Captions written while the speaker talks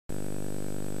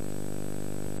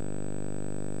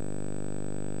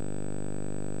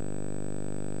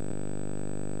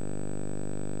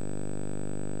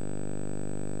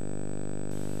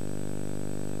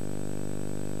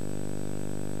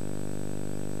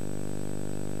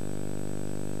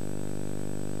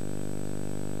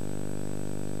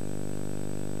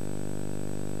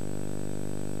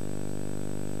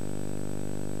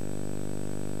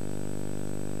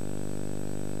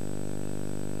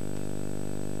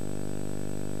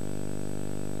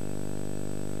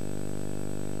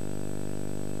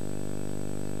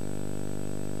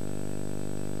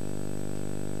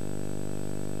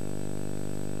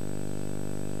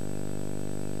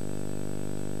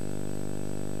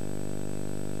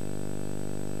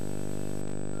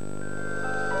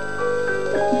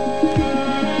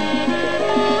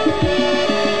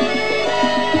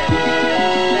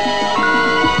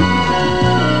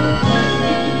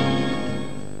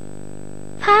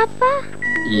Papa?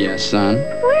 Yes, son?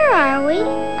 Where are we?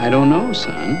 I don't know,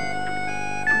 son.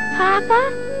 Papa?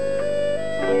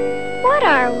 What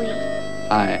are we?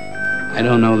 I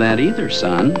don't know that either,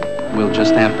 son. We'll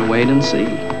just have to wait and see.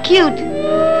 Cute,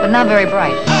 but not very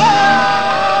bright.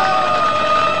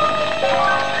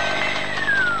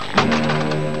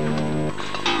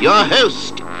 Your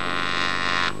host,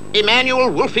 Emmanuel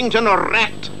Wolfington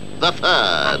Rat the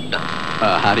Third.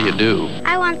 How do you do?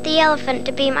 I want the elephant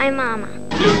to be my mama.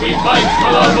 Do we fight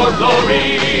for love or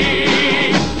glory?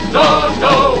 No,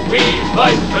 no, we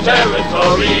fight for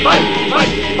territory.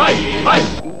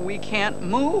 Fight. We can't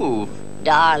move.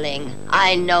 Darling,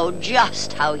 I know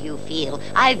just how you feel.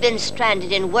 I've been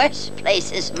stranded in worse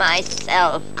places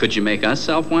myself. Could you make us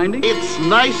self-winding? It's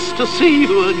nice to see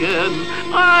you again.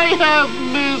 I have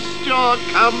missed your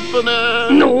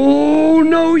company.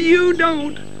 No, you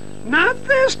don't. Not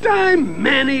this time,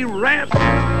 Manny Rat.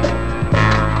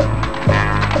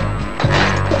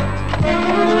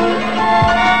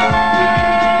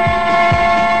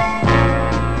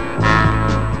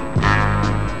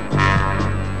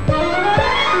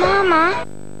 Mama?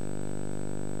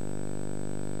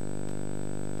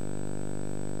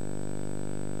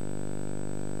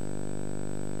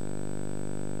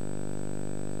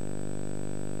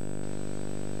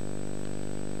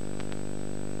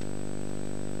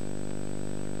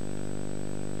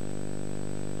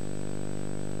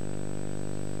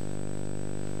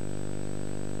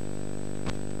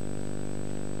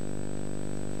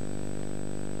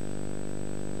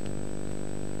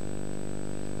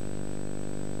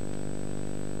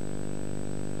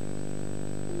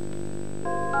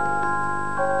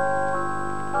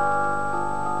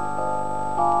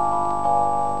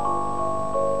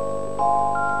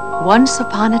 Once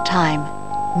upon a time,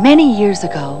 many years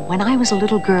ago, when I was a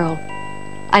little girl,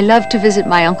 I loved to visit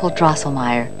my Uncle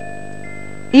Drosselmeyer.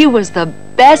 He was the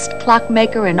best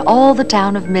clockmaker in all the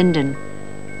town of Minden.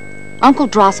 Uncle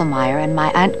Drosselmeyer and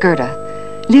my Aunt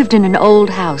Gerda lived in an old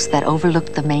house that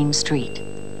overlooked the main street.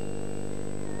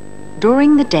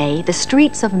 During the day, the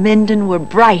streets of Minden were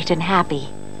bright and happy.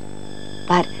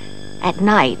 But at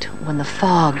night, when the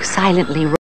fog silently